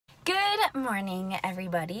morning,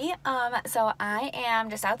 everybody. So I am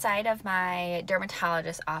just outside of my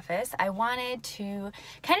dermatologist office. I wanted to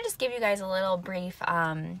kind of just give you guys a little brief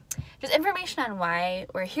just information on why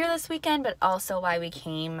we're here this weekend, but also why we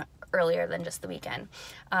came earlier than just the weekend.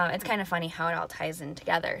 It's kind of funny how it all ties in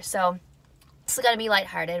together. So it's going to be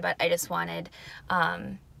lighthearted, but I just wanted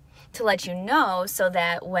to let you know so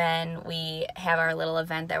that when we have our little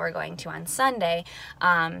event that we're going to on Sunday,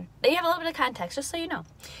 that you have a little bit of context, just so you know.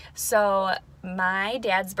 So my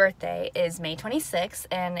dad's birthday is May 26th,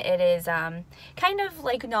 and it is kind of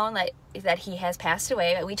like known that he has passed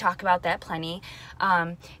away. We talk about that plenty.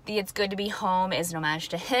 The It's Good to Be Home is an homage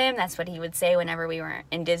to him. That's what he would say whenever we were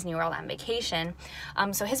in Disney World on vacation.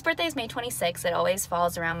 So his birthday is May 26th. It always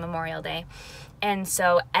falls around Memorial Day. And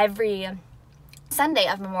so every Sunday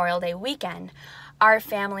of Memorial Day weekend, our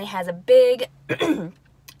family has a big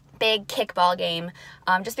big kickball game,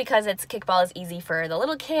 just because kickball is easy for the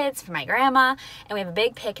little kids, for my grandma, and we have a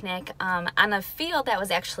big picnic on a field that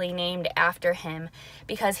was actually named after him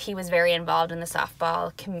because he was very involved in the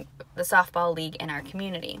softball league in our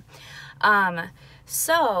community.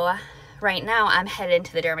 So right now I'm headed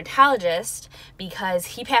to the dermatologist because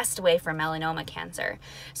he passed away from melanoma cancer.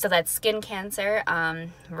 So that's skin cancer,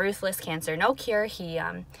 ruthless cancer, no cure.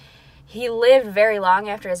 He lived very long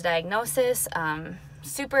after his diagnosis.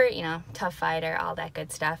 Super, tough fighter, all that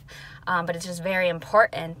good stuff. But it's just very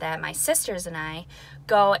important that my sisters and I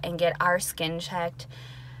go and get our skin checked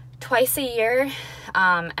twice a year.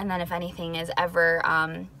 And then if anything is ever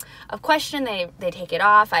of question, they take it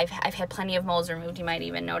off. I've had plenty of moles removed. You might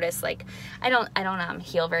even notice, like, I don't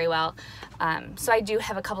heal very well. So I do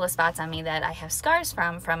have a couple of spots on me that I have scars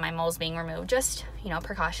from my moles being removed. Just,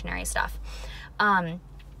 precautionary stuff.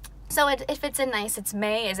 So it fits in nice.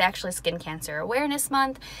 May is actually Skin Cancer Awareness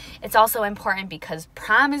Month. It's also important because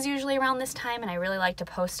prom is usually around this time, and I really like to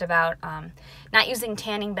post about not using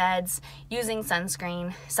tanning beds, using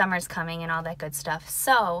sunscreen, summer's coming, and all that good stuff.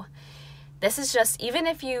 So this is just, even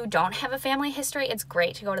if you don't have a family history, it's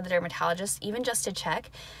great to go to the dermatologist, even just to check,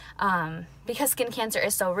 because skin cancer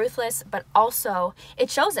is so ruthless, but also it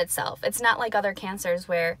shows itself. It's not like other cancers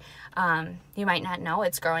where you might not know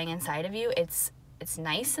it's growing inside of you. It's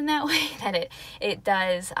nice in that way that it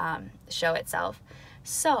does show itself.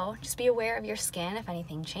 So just be aware of your skin if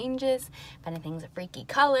anything changes, if anything's a freaky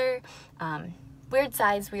color, weird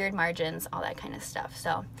size, weird margins, all that kind of stuff.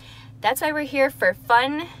 So that's why we're here. For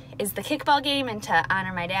fun is the kickball game and to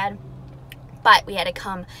honor my dad. But we had to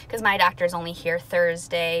come because my doctor's only here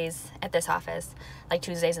Thursdays at this office, like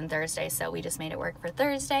Tuesdays and Thursdays. So we just made it work for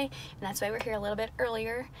Thursday, and that's why we're here a little bit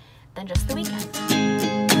earlier than just the weekend.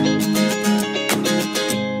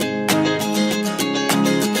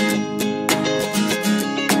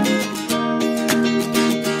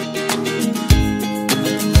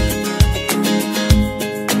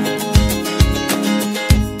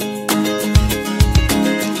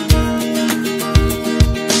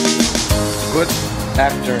 Good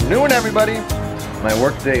afternoon, everybody. My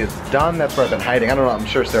work day is done. That's where I've been hiding. I don't know, I'm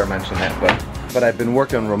sure Sarah mentioned that, but I've been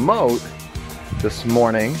working remote this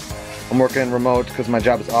morning. I'm working remote because my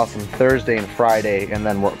job is awesome Thursday and Friday, and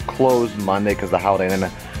then we're closed Monday because of the holiday, and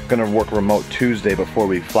then I'm gonna work remote Tuesday before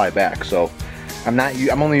we fly back. So I'm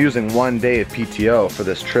only using 1 day of PTO for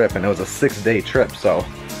this trip, and it was a 6-day trip. So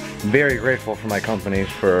very grateful for my company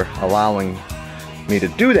for allowing me to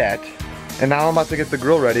do that. And now I'm about to get the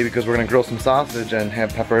grill ready because we're gonna grill some sausage and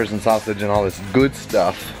have peppers and sausage and all this good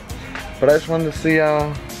stuff. But I just wanted to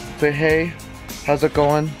say hey, how's it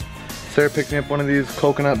going? Sarah picked me up one of these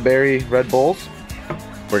coconut berry Red Bulls.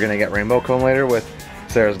 We're gonna get rainbow cone later with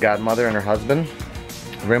Sarah's godmother and her husband.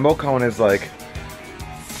 Rainbow cone is like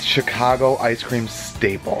Chicago ice cream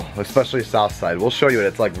staple, especially South Side. We'll show you it.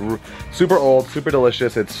 It's like super old, super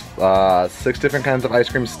delicious. It's 6 different kinds of ice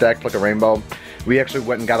cream stacked like a rainbow. We actually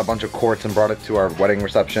went and got a bunch of quarts and brought it to our wedding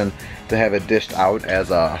reception to have it dished out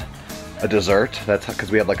as a dessert. That's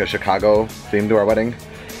because we had like a Chicago theme to our wedding.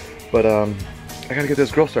 But I gotta get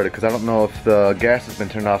this grill started because I don't know if the gas has been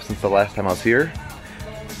turned off since the last time I was here.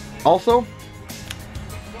 Also,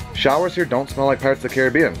 showers here don't smell like Pirates of the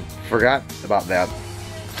Caribbean. Forgot about that.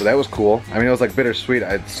 So that was cool. I mean, it was like bittersweet.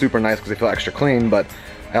 It's super nice because they feel extra clean, but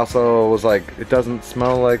I also was like, it doesn't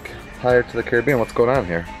smell like Pirates of the Caribbean. What's going on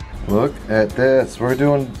here? Look at this. We're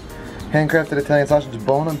doing handcrafted Italian sausage,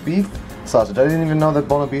 bone beef sausage. I didn't even know that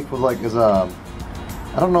bone beef was I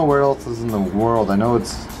don't know where else is in the world. I know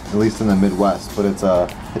it's at least in the Midwest, but it's a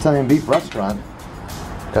Italian beef restaurant.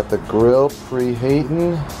 Got the grill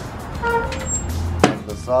preheating.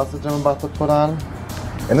 The sausage I'm about to put on.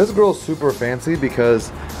 And this grill is super fancy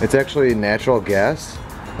because it's actually natural gas.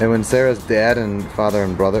 And when Sarah's dad and father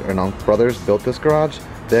and brothers built this garage,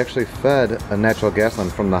 they actually fed a natural gas line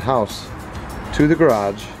from the house to the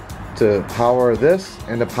garage to power this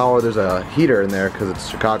and to power, there's a heater in there because it's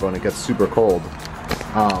Chicago and it gets super cold.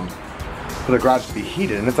 For the garage to be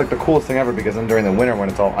heated, and it's like the coolest thing ever because then during the winter when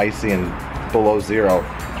it's all icy and below zero,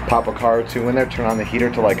 pop a car or two in there, turn on the heater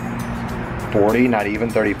to like 40, not even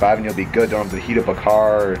 35, and you'll be good. Don't have to heat up a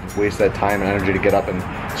car or waste that time and energy to get up and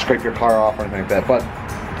scrape your car off or anything like that. But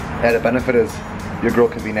added benefit is your grill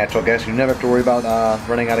can be natural gas. You never have to worry about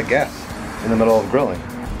running out of gas in the middle of grilling.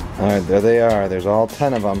 Alright, there they are. There's all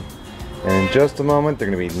 10 of them. And in just a moment,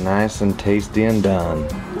 they're going to be nice and tasty and done.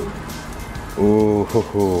 Ooh,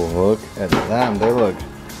 look at them. They look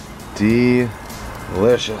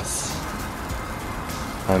delicious.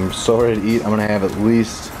 I'm so ready to eat. I'm going to have at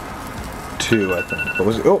least 2, I think. But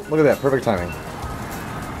oh, look at that. Perfect timing.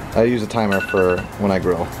 I use a timer for when I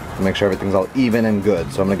grill to make sure everything's all even and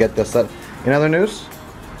good. So I'm going to get this set. In other news, I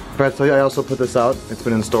forgot to tell you, I also put this out. It's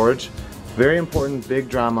been in storage. Very important, big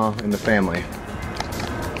drama in the family.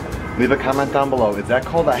 Leave a comment down below. Is that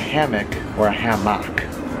called a hammock or a hammock?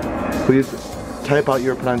 Please type out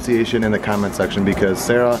your pronunciation in the comment section because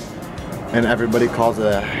Sarah and everybody calls it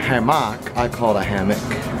a hammock. I call it a hammock.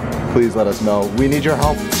 Please let us know. We need your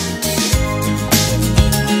help.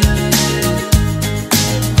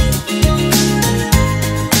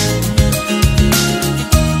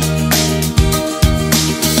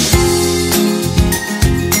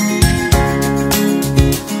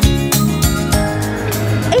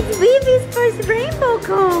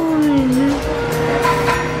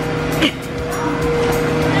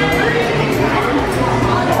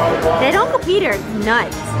 Peter,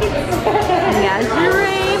 nuts. Got your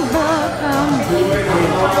rainbow cone.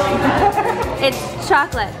 It's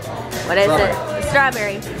chocolate. What is it?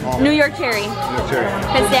 Strawberry. New York cherry.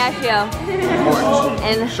 Pistachio. Orange.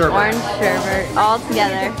 And sherbet. Orange sherbet. All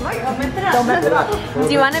together. Don't mess it up. Do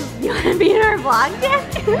you want to be in our vlog,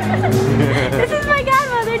 Jack? This is my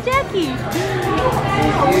godmother, Jackie.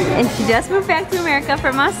 And she just moved back to America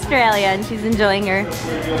from Australia and she's enjoying her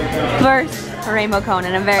first rainbow cone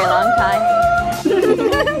in a very long time.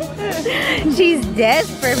 She's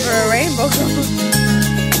desperate for a rainbow cone.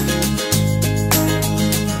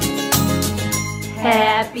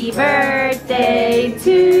 Happy birthday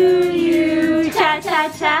to you,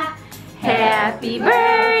 cha-cha-cha. Happy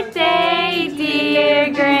birthday, dear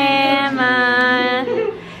Grandma.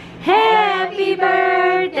 Happy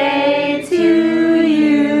birthday to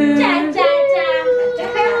you. Cha-cha-cha.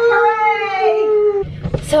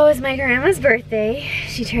 Hooray! So it was my grandma's birthday.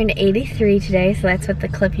 She turned 83 today, so that's what the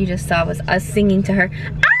clip you just saw was us singing to her.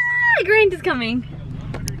 Ah! Grant is coming.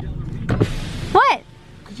 What?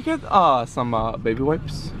 Could you get some baby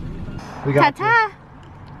wipes? We got Ta-ta.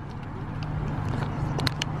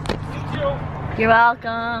 You're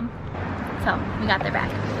welcome. So, we got their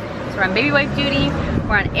back. So we're on baby wipe duty.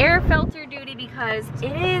 We're on air filter duty because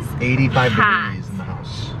it is 85 hot. degrees in the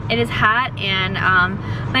house. It is hot and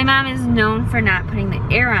my mom is known for not putting the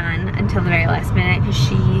air on until the very last minute because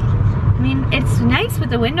I mean, it's nice with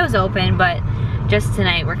the windows open, but just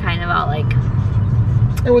tonight we're kind of all like,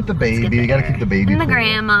 and with the baby, you gotta keep the baby and the cool.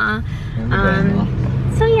 grandma. And the grandma.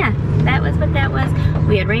 So yeah, that was what that was.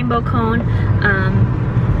 We had rainbow cone.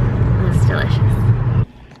 It was delicious.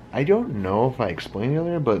 I don't know if I explained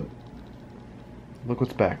earlier, but look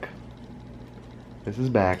what's back. This is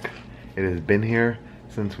back. It has been here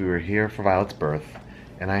since we were here for Violet's birth,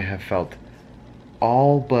 and I have felt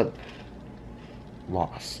all but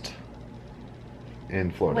lost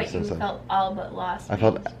in Florida since then. Felt all but lost. I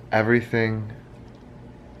felt everything.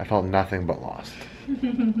 I felt nothing but lost.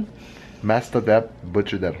 Messed up that,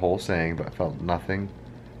 butchered that whole saying, but I felt nothing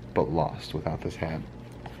but lost without this hat.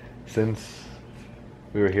 Since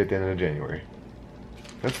we were here at the end of January.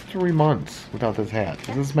 That's 3 months without this hat.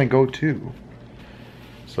 This is my go-to.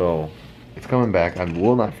 So, it's coming back. I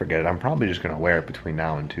will not forget it. I'm probably just going to wear it between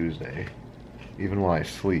now and Tuesday. Even while I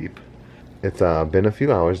sleep. It's been a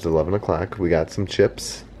few hours, 11 o'clock. We got some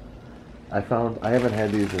chips. I haven't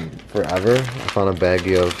had these in forever. I found a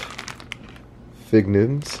baggie of Fig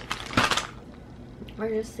Newtons. We're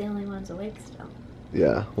just the only ones awake still.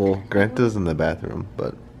 Yeah, well, Grant is in the bathroom,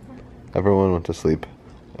 but everyone went to sleep.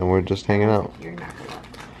 And we're just hanging out. You're not up.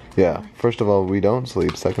 Yeah, first of all, we don't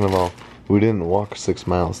sleep. Second of all, we didn't walk 6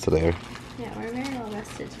 miles today. Yeah, we're very well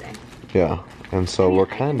rested today. Yeah, and so we're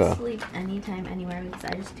I kinda... can sleep anytime, anywhere, because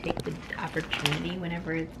I just take the opportunity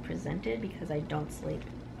whenever it's presented, because I don't sleep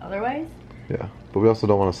otherwise. Yeah, but we also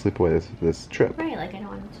don't want to sleep away this trip. Right, like I don't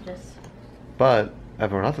want it to just... But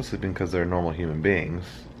everyone else is sleeping because they're normal human beings.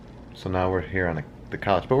 So now we're here on the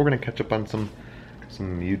couch. But we're going to catch up on some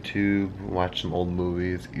some YouTube, watch some old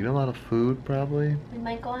movies, eat a lot of food probably. We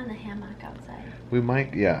might go on the hammock outside. We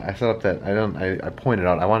might, yeah. I set up that I pointed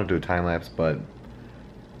out I want to do a time lapse, but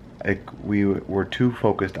we were too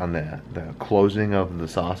focused on the closing of the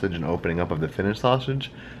sausage and opening up of the finished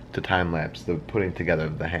sausage to time lapse the putting together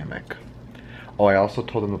of the hammock. Oh, I also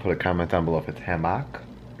told them to put a comment down below if it's hammock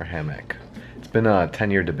or hammock. It's been a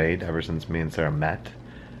 10-year debate ever since me and Sarah met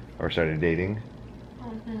or started dating. I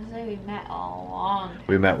was gonna say we met all along.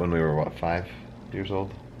 We met when we were what, 5 years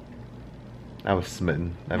old? I was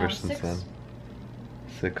smitten ever since 6. then.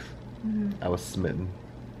 6. Mm-hmm. I was smitten.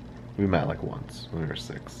 We met like once when we were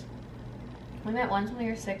 6. We met once when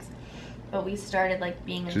we were 6, but we started like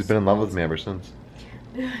being in She's been in love with me ever since.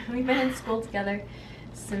 We've been in school together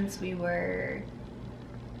since we were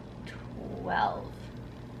 12.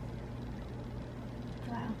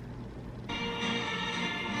 Wow.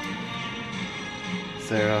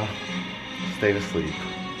 Sarah, stay asleep.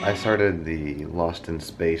 I started the Lost in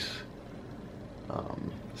Space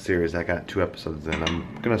series. I got 2 episodes in. I'm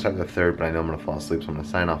gonna start the 3rd, but I know I'm gonna fall asleep, so I'm gonna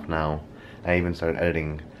sign off now. I even started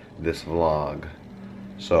editing this vlog.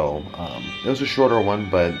 So, it was a shorter one,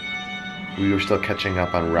 but we were still catching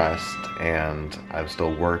up on rest, and I was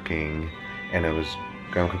still working, and it was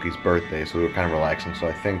Grandma Cookie's birthday, so we were kind of relaxing. So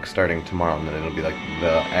I think starting tomorrow, and then it'll be like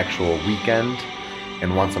the actual weekend,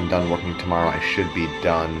 and once I'm done working tomorrow, I should be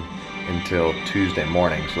done until Tuesday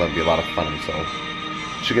morning, so that'll be a lot of fun. So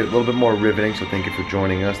it should get a little bit more riveting, so thank you for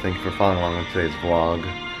joining us. Thank you for following along on today's vlog.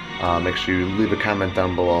 Make sure you leave a comment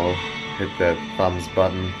down below, hit that thumbs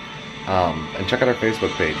button, and check out our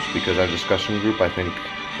Facebook page, because our discussion group, I think,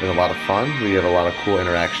 is a lot of fun. We have a lot of cool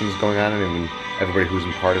interactions going on, and everybody who's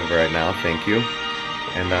in part of it right now, thank you.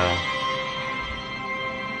 And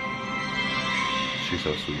she's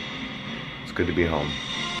so sweet. It's good to be home.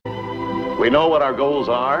 We know what our goals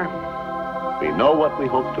are. We know what we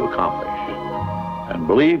hope to accomplish. And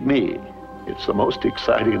believe me, it's the most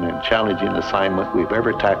exciting and challenging assignment we've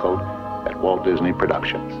ever tackled at Walt Disney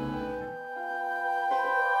Productions.